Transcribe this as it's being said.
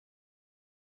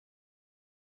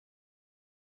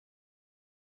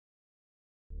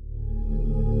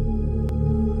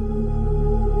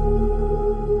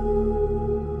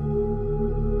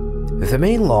The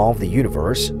main law of the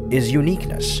universe is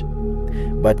uniqueness,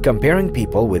 but comparing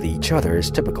people with each other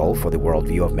is typical for the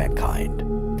worldview of mankind.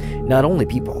 Not only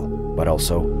people, but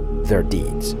also their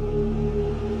deeds.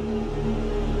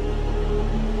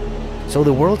 So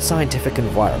the world scientific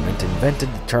environment invented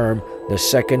the term the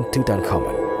second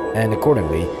Tutankhamen, and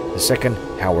accordingly, the second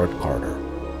Howard Carter.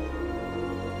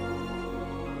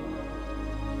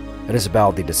 It is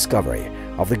about the discovery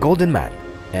of the Golden Man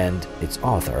and its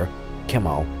author,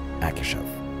 Kemal Akishev.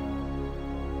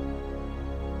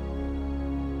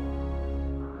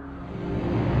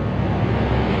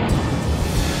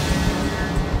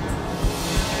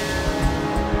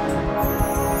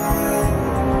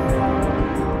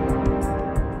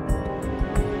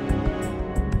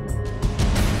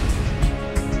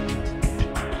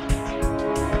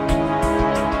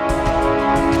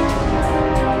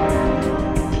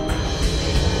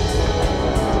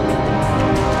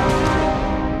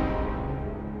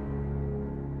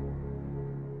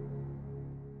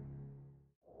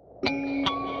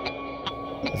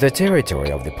 The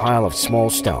territory of the pile of small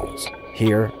stones,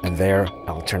 here and there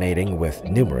alternating with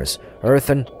numerous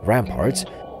earthen ramparts,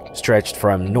 stretched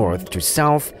from north to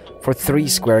south for 3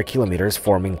 square kilometers,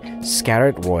 forming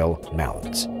scattered royal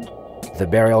mounds. The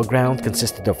burial ground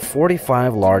consisted of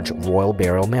 45 large royal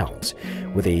burial mounds,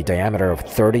 with a diameter of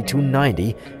 30 to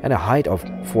 90 and a height of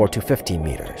 4 to 15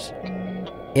 meters.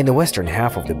 In the western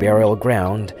half of the burial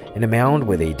ground, in a mound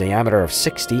with a diameter of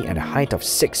 60 and a height of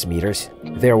 6 meters,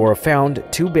 there were found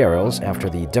 2 burials after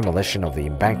the demolition of the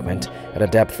embankment at a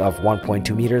depth of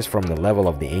 1.2 meters from the level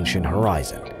of the ancient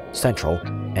horizon, central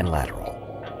and lateral.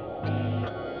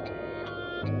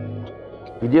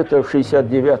 Где-то в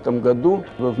 1969 году,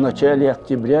 в начале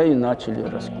октября, и начали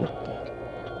раскопки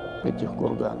этих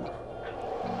курганов.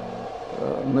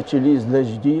 Начались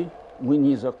дожди.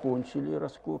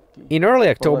 In early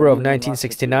October of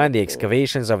 1969, the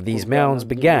excavations of these mounds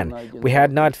began. We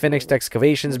had not finished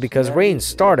excavations because rain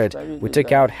started. We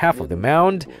took out half of the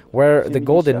mound where the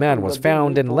Golden Man was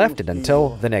found and left it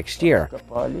until the next year.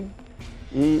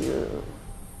 In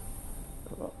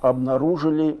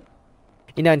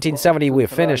 1970, we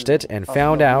finished it and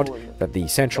found out that the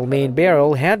central main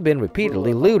barrel had been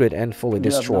repeatedly looted and fully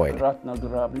destroyed.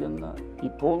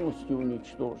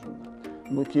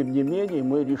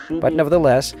 But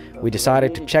nevertheless, we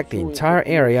decided to check the entire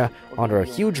area under a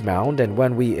huge mound, and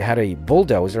when we had a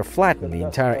bulldozer flatten the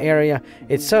entire area,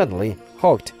 it suddenly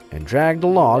hooked and dragged the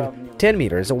log 10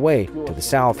 meters away to the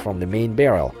south from the main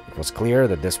barrel. It was clear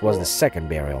that this was the second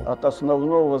burial. От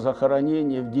основного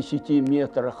захоронения в 10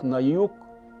 метрах на юг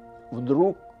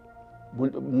вдруг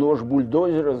нож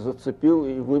бульдозера зацепил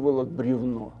и выволок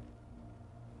бревно.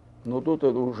 Но тут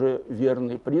это уже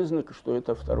верный признак, что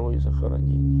это второе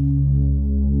захоронение.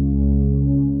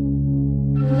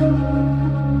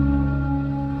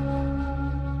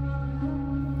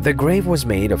 The grave was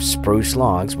made of spruce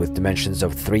logs with dimensions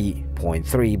of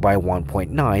 3.3 by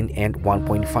 1.9 and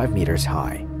 1.5 meters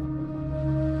high.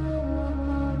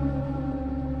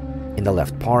 In the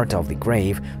left part of the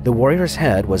grave, the warrior's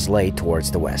head was laid towards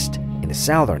the west. In the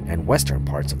southern and western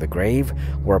parts of the grave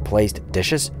were placed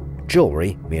dishes,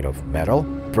 jewelry made of metal,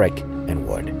 brick, and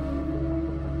wood.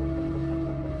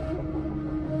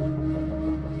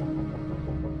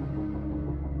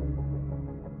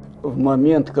 В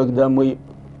момент, когда мы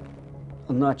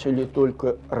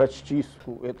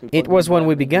It was when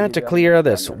we began to clear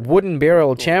this wooden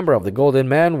burial chamber of the Golden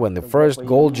Man when the first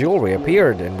gold jewelry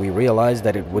appeared, and we realized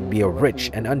that it would be a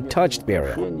rich and untouched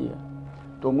burial.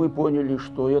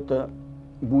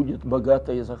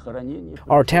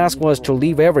 Our task was to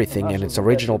leave everything in its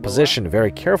original position,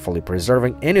 very carefully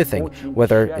preserving anything,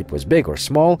 whether it was big or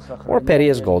small, or petty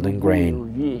as golden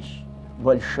grain.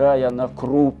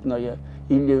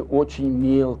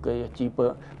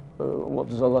 Вот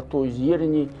золотой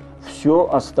зерни, все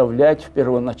оставлять в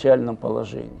первоначальном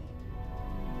положении.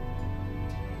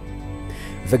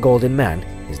 The Golden Man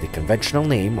is the conventional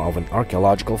name of an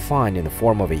archaeological find in the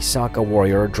form of a Saka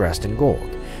warrior dressed in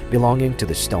gold, belonging to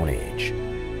the Stone Age.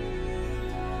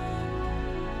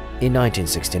 In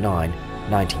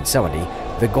 1969-1970,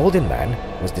 the Golden Man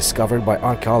was discovered by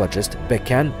archaeologist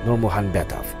Bekan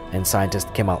Nurmuhanbetov, and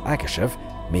scientist Kemal Akishev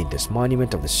made this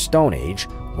monument of the Stone Age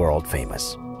world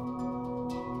famous.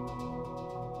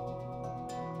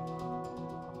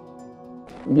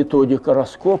 Методика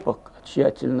раскопок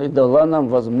тщательной дала нам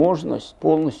возможность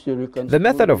полностью реконструировать. The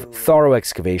method of thorough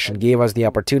excavation gave us the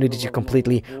opportunity to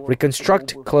completely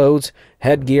reconstruct clothes,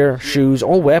 headgear, shoes,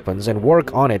 all weapons, and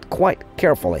work on it quite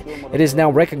carefully. It is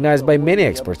now recognized by many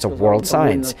experts of world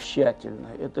science. Тщательно.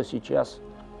 Это сейчас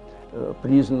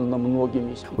признано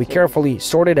многими. We carefully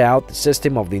sorted out the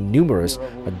system of the numerous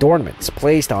adornments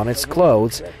placed on its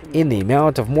clothes in the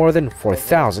amount of more than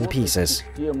 4,000 pieces.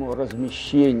 Систему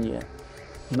размещения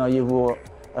на его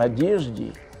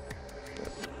одежде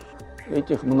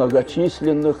этих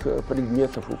многочисленных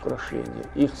предметов украшения.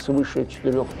 Их свыше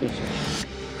 4000.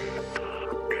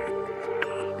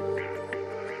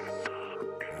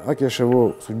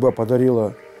 Акишеву судьба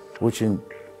подарила очень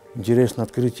интересное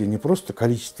открытие не просто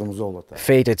количеством золота.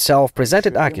 Fate itself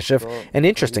presented Akishev an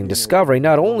interesting discovery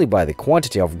not only by the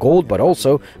quantity of gold but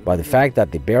also by the fact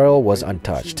that the barrel was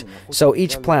untouched, so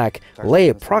each plaque lay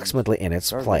approximately in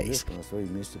its place.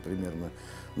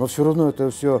 Но все равно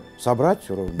это все собрать,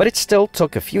 все равно. But it still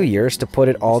took a few years to put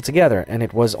it all together, and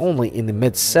it was only in the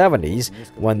mid-70s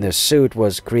when the suit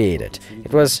was created.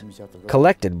 It was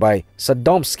collected by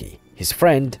Sodomsky, his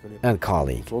friend and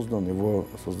colleague. Его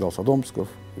создал Содомсков,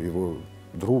 его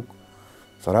друг,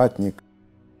 соратник.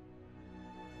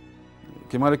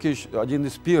 Кемаль Акишевич один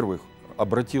из первых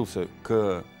обратился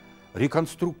к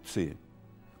реконструкции,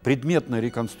 предметной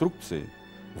реконструкции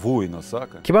воина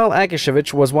Сака. Kemal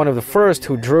Akishev was one of the first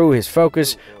who drew his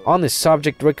focus on the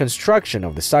subject reconstruction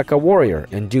of the Saka warrior,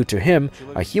 and due to him,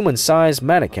 a human-sized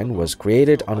mannequin was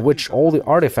created on which all the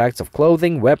artifacts of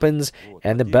clothing, weapons,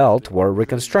 and the belt were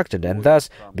reconstructed, and thus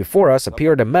before us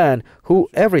appeared a man who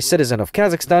every citizen of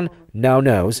Kazakhstan now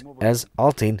knows as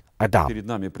Altin Adam. Перед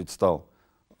нами предстал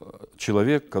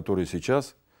человек, который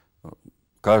сейчас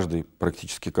каждый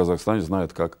практически казахстанец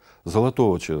знает как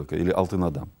золотого человека или Алтын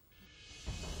Адам.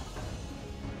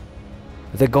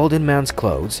 The Golden Man's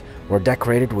clothes were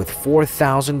decorated with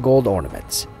 4,000 gold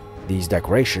ornaments. These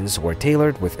decorations were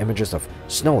tailored with images of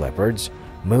snow leopards,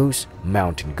 moose,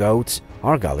 mountain goats,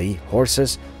 argali,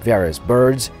 horses, various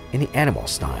birds in the animal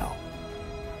style.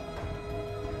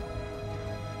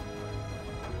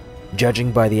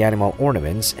 Judging by the animal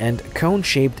ornaments and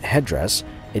cone-shaped headdress,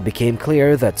 it became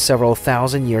clear that several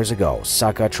thousand years ago,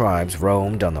 Saka tribes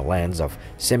roamed on the lands of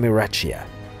Semirechye.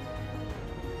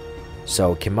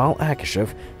 So Kemal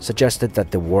Akishev suggested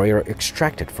that the warrior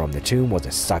extracted from the tomb was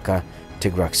a Saka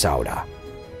Tigraksauda.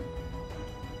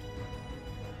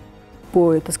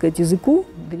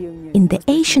 In the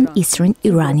ancient Eastern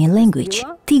Iranian language,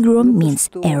 tigrum means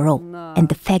arrow, and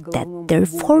the fact that there are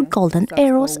 4 golden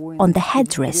arrows on the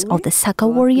headdress of the Saka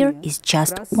warrior is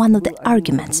just one of the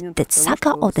arguments that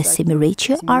Saka of the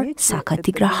Semirechye are Saka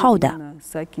Tigrakhauda.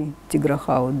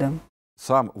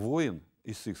 Сам воин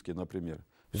Иссыкский, например,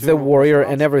 The warrior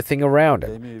and everything around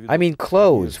him, I mean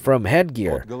clothes from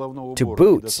headgear to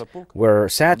boots, were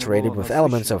saturated with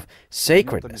elements of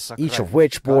sacredness, each of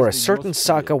which bore a certain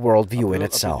Saka worldview in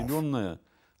itself.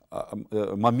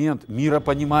 момент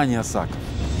миропонимания Сака.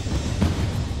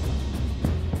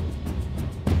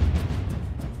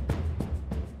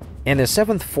 In the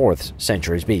 7th-4th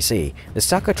centuries BC, the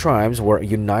Saka tribes were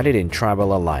united in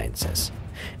tribal alliances.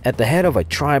 At the head of a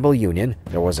tribal union,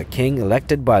 there was a king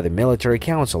elected by the military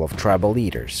council of tribal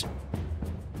leaders.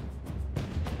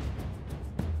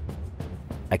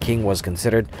 A king was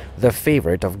considered the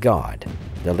favorite of God,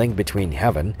 the link between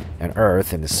heaven and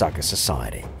earth in the Saka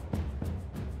society.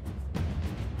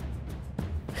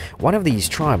 One of these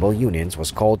tribal unions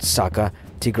was called Saka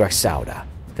Tigraksauda,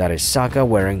 that is, Saka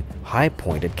wearing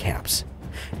high-pointed caps.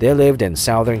 They lived in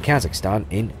southern Kazakhstan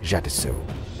in Jatisu.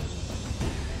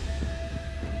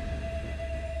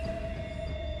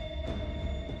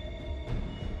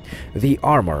 The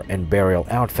armor and burial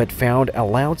outfit found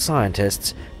allowed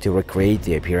scientists to recreate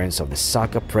the appearance of the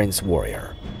Saka prince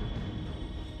warrior.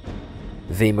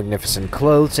 The magnificent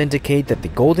clothes indicate that the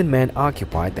Golden Man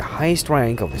occupied the highest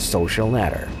rank of the social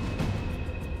ladder.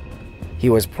 He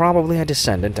was probably a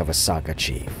descendant of a Saka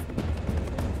chief.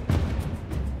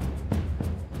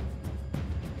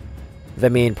 The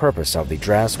main purpose of the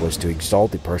dress was to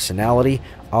exalt the personality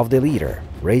of the leader,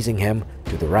 raising him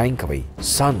to the rank of a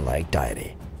sun-like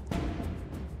deity.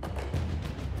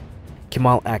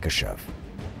 Kemal Akishev.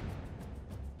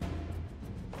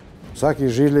 Саки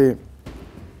жили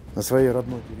на своей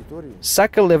родной территории.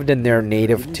 Saka lived in their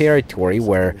native territory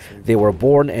where they were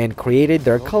born and created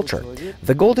their culture.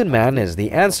 The Golden Man is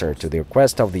the answer to the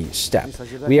request of the steppe.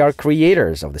 We are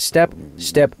creators of the steppe,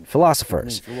 steppe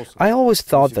philosophers. I always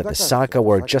thought that the Saka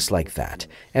were just like that,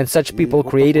 and such people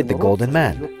created the Golden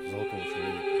Man.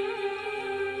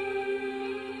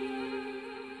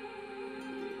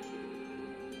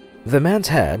 The man's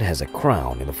head has a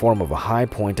crown in the form of a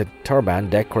high-pointed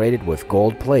turban decorated with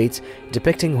gold plates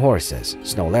depicting horses,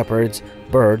 snow leopards,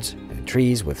 birds, and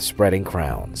trees with spreading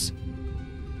crowns.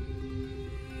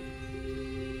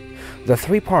 The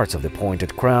 3 parts of the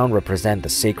pointed crown represent the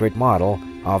sacred model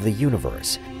of the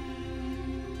universe.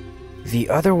 The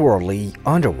otherworldly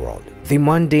underworld, the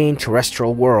mundane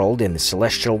terrestrial world in the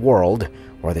celestial world,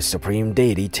 where the supreme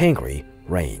deity Tengri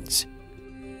reigns.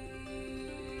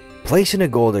 Placing a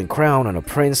golden crown on a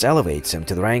prince elevates him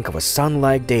to the rank of a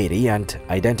sun-like deity and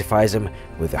identifies him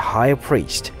with the high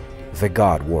priest, the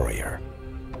god warrior.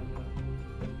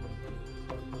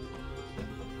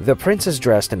 The prince is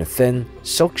dressed in a thin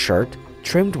silk shirt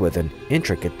trimmed with an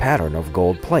intricate pattern of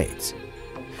gold plates.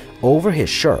 Over his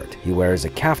shirt, he wears a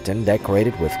kaftan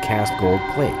decorated with cast gold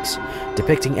plates,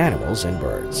 depicting animals and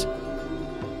birds.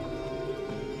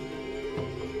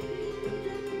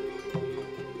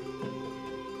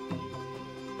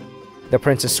 The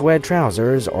prince's suede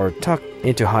trousers are tucked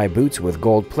into high boots with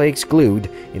gold plates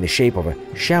glued in the shape of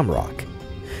a shamrock.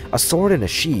 A sword in a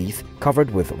sheath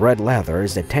covered with red leather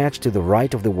is attached to the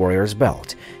right of the warrior's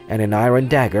belt, and an iron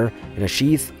dagger in a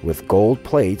sheath with gold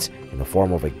plates in the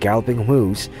form of a galloping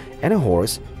moose and a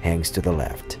horse hangs to the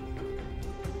left.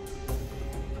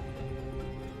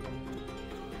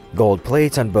 Gold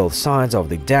plates on both sides of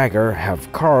the dagger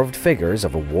have carved figures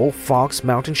of a wolf, fox,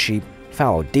 mountain sheep,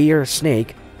 fallow deer,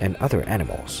 snake, and other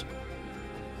animals.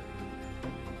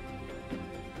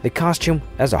 The costume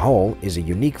as a whole is a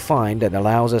unique find that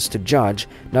allows us to judge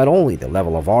not only the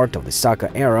level of art of the Saka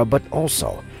era, but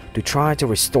also to try to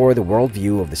restore the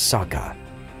worldview of the Saka.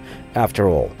 After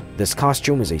all, this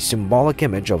costume is a symbolic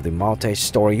image of the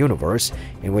multi-story universe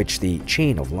in which the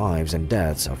chain of lives and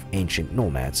deaths of ancient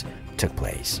nomads took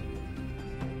place.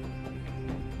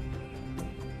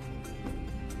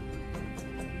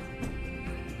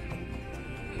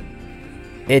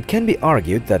 It can be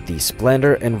argued that the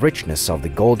splendor and richness of the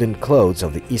golden clothes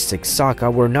of the Issyk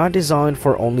Saka were not designed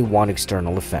for only one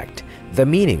external effect. The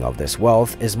meaning of this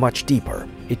wealth is much deeper.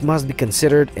 It must be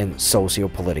considered in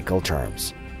socio-political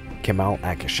terms. Kemal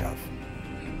Akishev.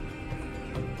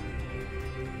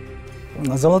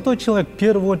 Золотой человек в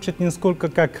первую очередь не сколько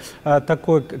как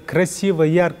такой красивая,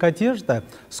 яркая одежда,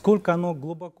 сколько оно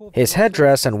глубоко... His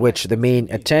headdress, on which the main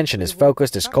attention is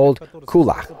focused, is called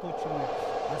kulach.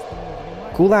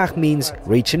 Kulach means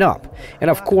reaching up, and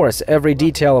of course every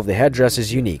detail of the headdress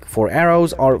is unique. 4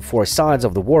 arrows are 4 sides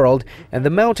of the world, and the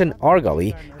mountain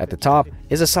Argali at the top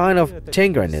is a sign of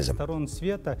Tengrianism.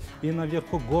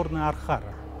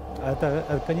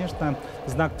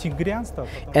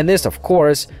 And this, of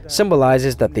course,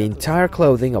 symbolizes that the entire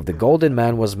clothing of the golden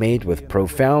man was made with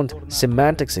profound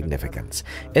semantic significance.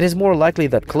 It is more likely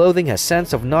that clothing has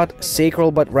sense of not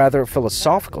sacral but rather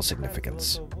philosophical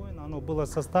significance. Было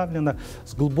составлено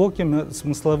с глубоким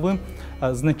смысловым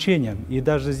значением. И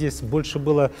даже здесь больше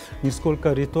было не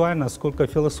сколько ритуально, сколько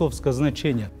философское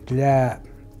значение. Для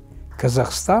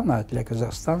Казахстана, для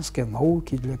казахстанской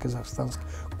науки, для казахстанской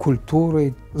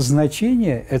культуры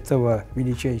значение этого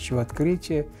величайшего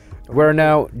открытия. We're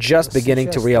now just beginning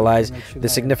to realize the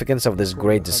significance of this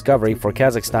great discovery for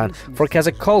Kazakhstan, for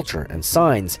Kazakh culture and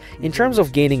science in terms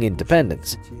of gaining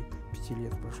independence.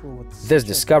 This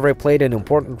discovery played an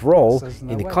important role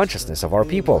in the consciousness of our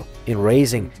people, in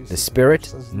raising the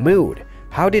spirit, mood.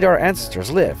 How did our ancestors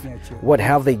live? What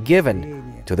have they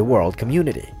given to the world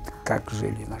community? Как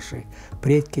жили наши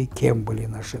предки, кем были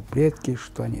наши предки,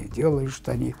 что они делали,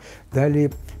 что они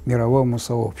дали мировому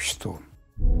сообществу.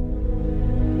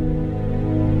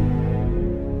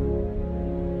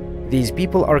 These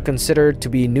people are considered to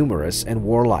be numerous and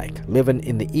warlike, living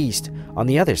in the east, on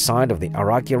the other side of the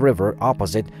Araki River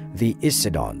opposite the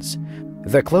Isydons.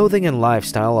 The clothing and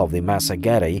lifestyle of the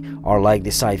Massageti are like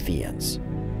the Scythians.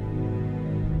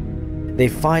 They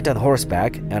fight on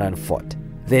horseback and on foot.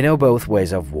 They know both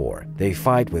ways of war. They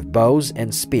fight with bows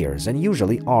and spears and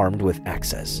usually armed with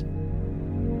axes.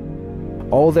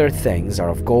 All their things are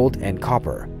of gold and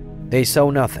copper. They sow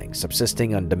nothing,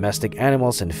 subsisting on domestic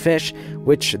animals and fish,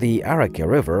 which the Araki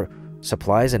River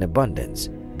supplies in abundance.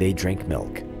 They drink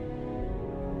milk.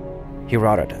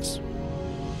 Herodotus.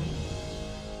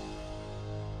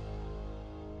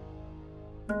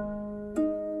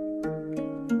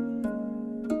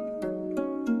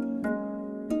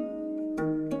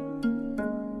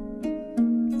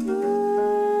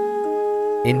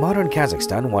 In modern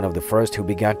Kazakhstan, one of the first who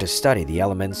began to study the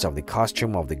elements of the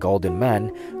costume of the golden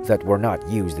man that were not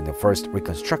used in the first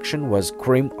reconstruction was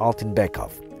Krim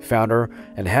Altinbekov, founder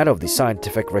and head of the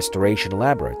Scientific Restoration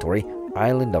Laboratory,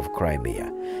 Island of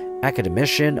Crimea,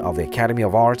 academician of the Academy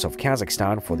of Arts of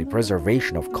Kazakhstan for the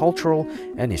preservation of cultural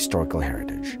and historical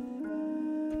heritage.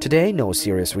 Today, no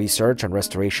serious research and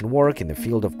restoration work in the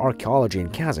field of archaeology in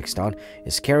Kazakhstan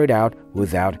is carried out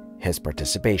without his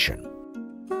participation.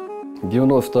 В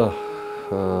 90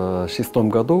 1996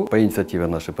 году по инициативе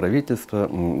нашего правительства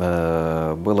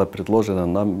было предложено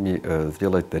нам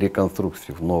сделать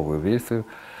реконструкцию, новую версию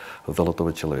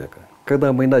Золотого человека.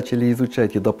 Когда мы начали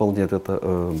изучать и дополнять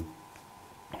это,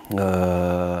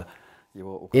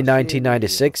 In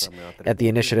 1996, at the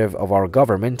initiative of our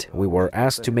government, we were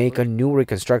asked to make a new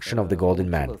reconstruction of the Golden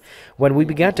Man. When we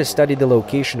began to study the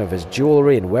location of his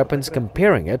jewelry and weapons,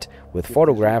 comparing it with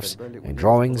photographs and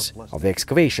drawings of the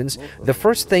excavations, the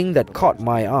first thing that caught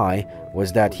my eye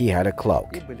was that he had a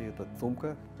cloak.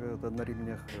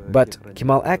 But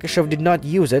Kemal Akishev did not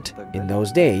use it. In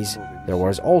those days, there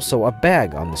was also a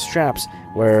bag on the straps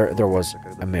where there was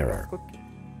a mirror.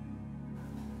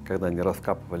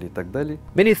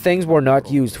 Many things were not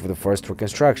used for the first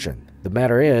reconstruction. The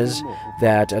matter is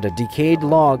that a decayed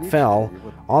log fell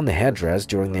on the headdress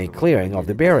during the clearing of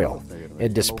the burial.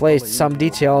 It displaced some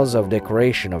details of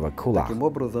decoration of a kulak.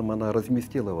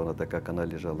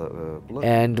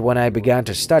 And when I began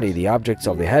to study the objects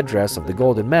of the headdress of the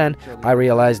Golden Man, I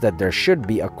realized that there should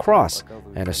be a cross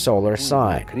and a solar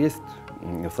sign.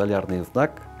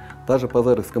 The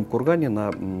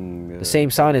same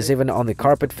sign is even on the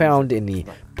carpet found in the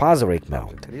Pazarik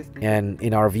Mount, and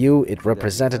in our view it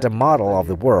represented a model of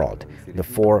the world, the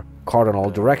four cardinal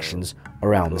directions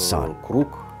around the sun.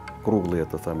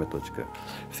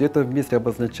 Все это вместе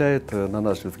обозначает, на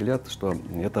наш взгляд, что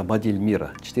это модель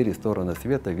мира. 4 стороны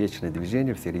света, вечное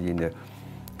движение в середине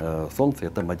Солнца –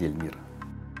 это модель мира.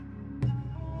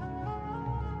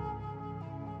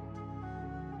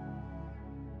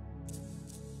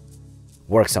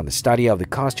 Works on the study of the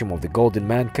costume of the Golden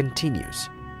Man continues.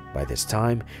 By this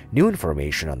time, new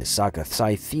information on the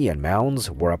Scythian mounds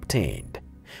were obtained,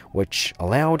 which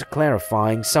allowed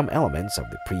clarifying some elements of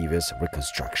the previous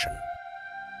reconstruction.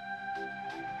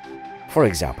 For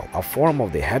example, a form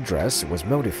of the headdress was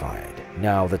modified.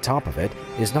 Now the top of it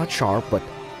is not sharp but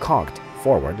cocked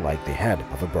forward like the head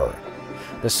of a bird.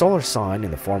 The solar sign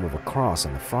in the form of a cross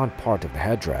on the front part of the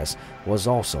headdress was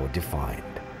also defined.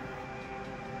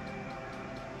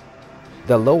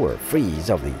 The lower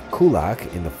frieze of the kulak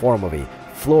in the form of a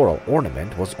floral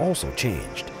ornament was also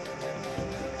changed.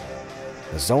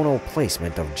 The zonal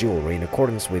placement of jewelry in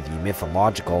accordance with the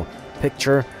mythological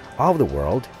picture of the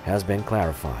world has been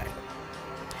clarified.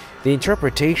 The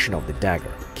interpretation of the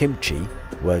dagger, kimchi,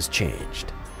 was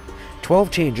changed.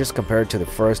 12 changes compared to the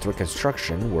first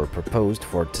reconstruction were proposed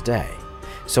for today,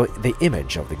 so the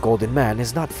image of the Golden Man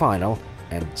is not final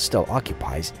and still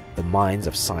occupies the minds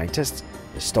of scientists,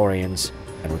 historians,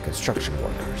 and reconstruction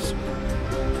workers.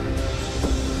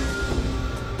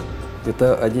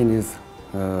 Это один из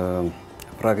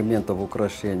фрагментов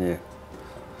украшения.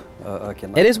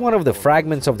 It is one of the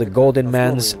fragments of the Golden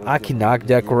Man's Akinak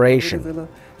decoration.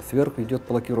 Сверху идет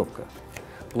блокировка.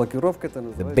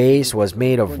 The base was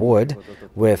made of wood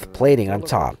with plating on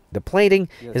top. The plating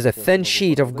is a thin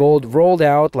sheet of gold rolled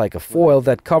out like a foil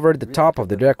that covered the top of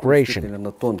the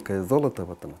decoration.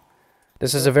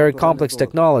 This is a very complex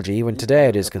technology. Even today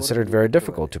it is considered very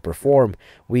difficult to perform.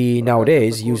 We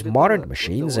nowadays use modern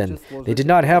machines, and they did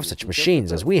not have such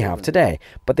machines as we have today,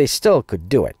 but they still could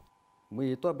do it.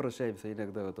 At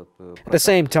the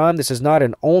same time, this is not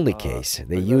an only case.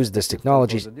 They use this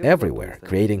technology everywhere,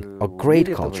 creating a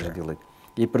great culture.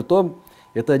 И притом,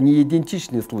 это не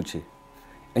идентичный случай.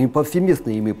 Они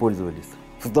повсеместно ими пользовались,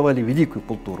 создавали великую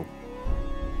культуру.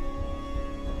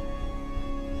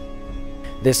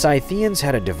 The Scythians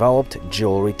had a developed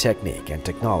jewelry technique and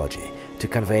technology to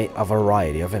convey a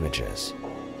variety of images.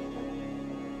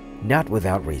 Not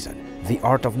without reason, the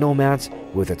art of nomads,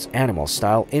 with its animal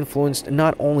style, influenced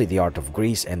not only the art of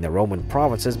Greece and the Roman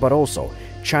provinces, but also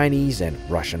Chinese and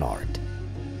Russian art.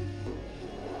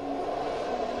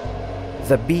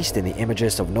 The beast in the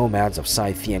images of nomads of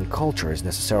Scythian culture is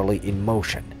necessarily in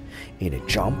motion, in a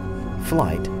jump,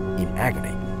 flight, in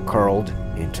agony, curled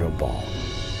into a ball.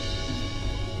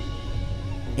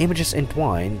 Images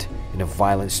entwined in a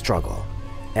violent struggle.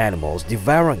 Animals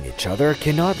devouring each other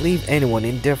cannot leave anyone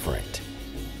indifferent.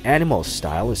 Animal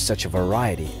style is such a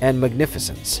variety and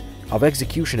magnificence of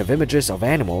execution of images of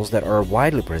animals that are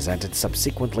widely presented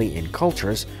subsequently in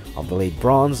cultures of the late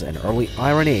Bronze and early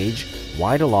Iron Age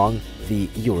wide along the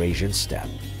Eurasian steppe.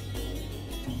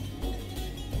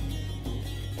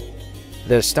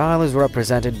 Their style is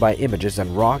represented by images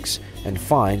on rocks and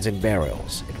finds in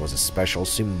burials. It was a special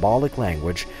symbolic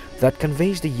language that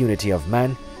conveys the unity of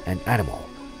man and animal,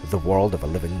 the world of a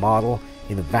living model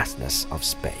in the vastness of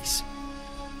space.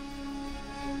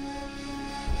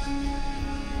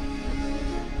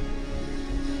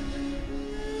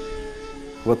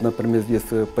 Вот, например, здесь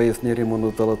поясни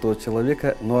ремонт золотого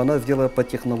человека, но она сделана по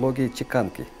технологии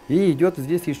чеканки. И идет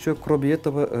здесь еще, кроме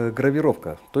этого,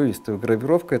 гравировка. То есть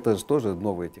гравировка — это же тоже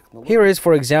новая технология. Here is,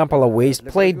 for example, a waist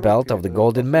plate belt of the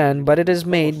Golden Man, but it is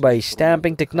made by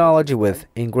stamping technology with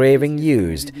engraving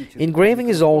used. Engraving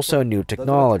is also a new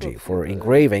technology. For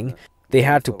engraving, they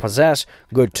had to possess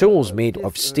good tools made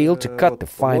of steel to cut the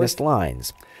finest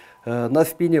lines. На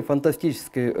спине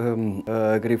фантастический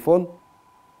грифон.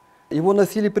 Его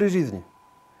носили при жизни.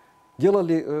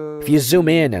 If you zoom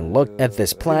in and look at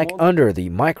this plaque under the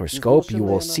microscope, you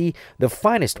will see the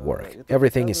finest work.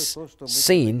 Everything is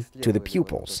seen to the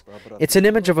pupils. It's an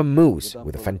image of a moose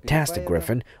with a fantastic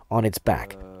griffin on its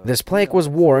back. This plaque was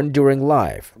worn during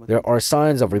life. There are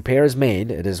signs of repairs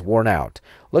made. It is worn out.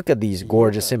 Look at these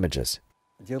gorgeous images.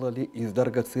 Делали из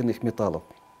драгоценных металлов.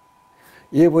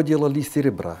 Его делали из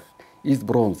серебра, из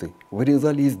бронзы,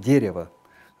 вырезали из дерева.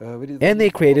 And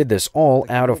they created this all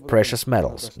out of precious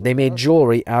metals. They made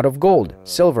jewelry out of gold,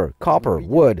 silver, copper,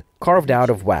 wood, carved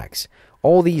out of wax.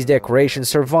 All these decorations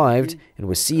survived, and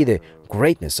we see the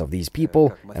greatness of these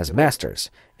people as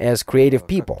masters, as creative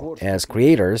people, as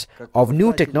creators of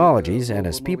new technologies, and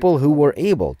as people who were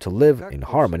able to live in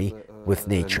harmony with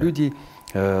nature. Люди,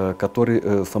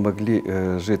 которые смогли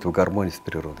жить в гармонии с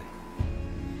природой.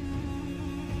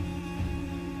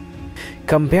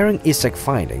 Comparing Issyk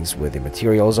findings with the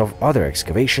materials of other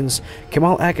excavations,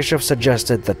 Kemal Akishev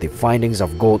suggested that the findings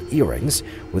of gold earrings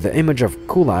with the image of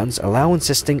kulans allow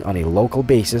insisting on a local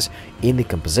basis in the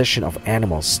composition of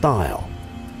animal style.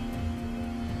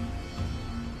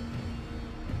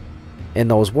 And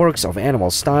those works of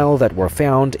animal style that were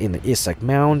found in the Issyk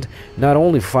mound not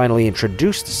only finally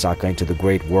introduced Saka into the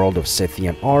great world of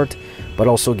Scythian art, but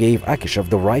also gave Akishev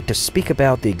the right to speak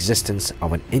about the existence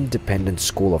of an independent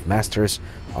school of masters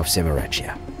of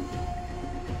Semirechye.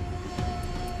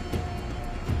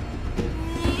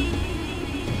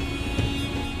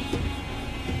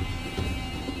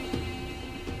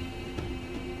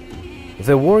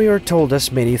 The warrior told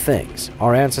us many things.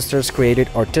 Our ancestors created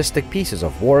artistic pieces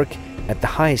of work at the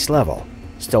highest level,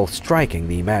 still striking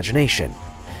the imagination.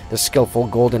 The skillful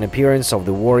golden appearance of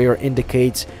the warrior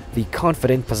indicates the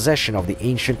confident possession of the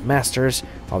ancient masters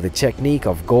of the technique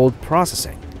of gold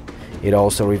processing. It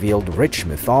also revealed rich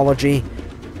mythology,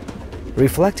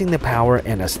 reflecting the power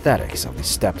and aesthetics of the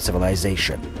steppe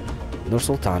civilization.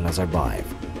 Nursultan Nazarbayev,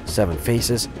 7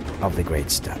 Faces of the Great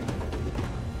Steppe.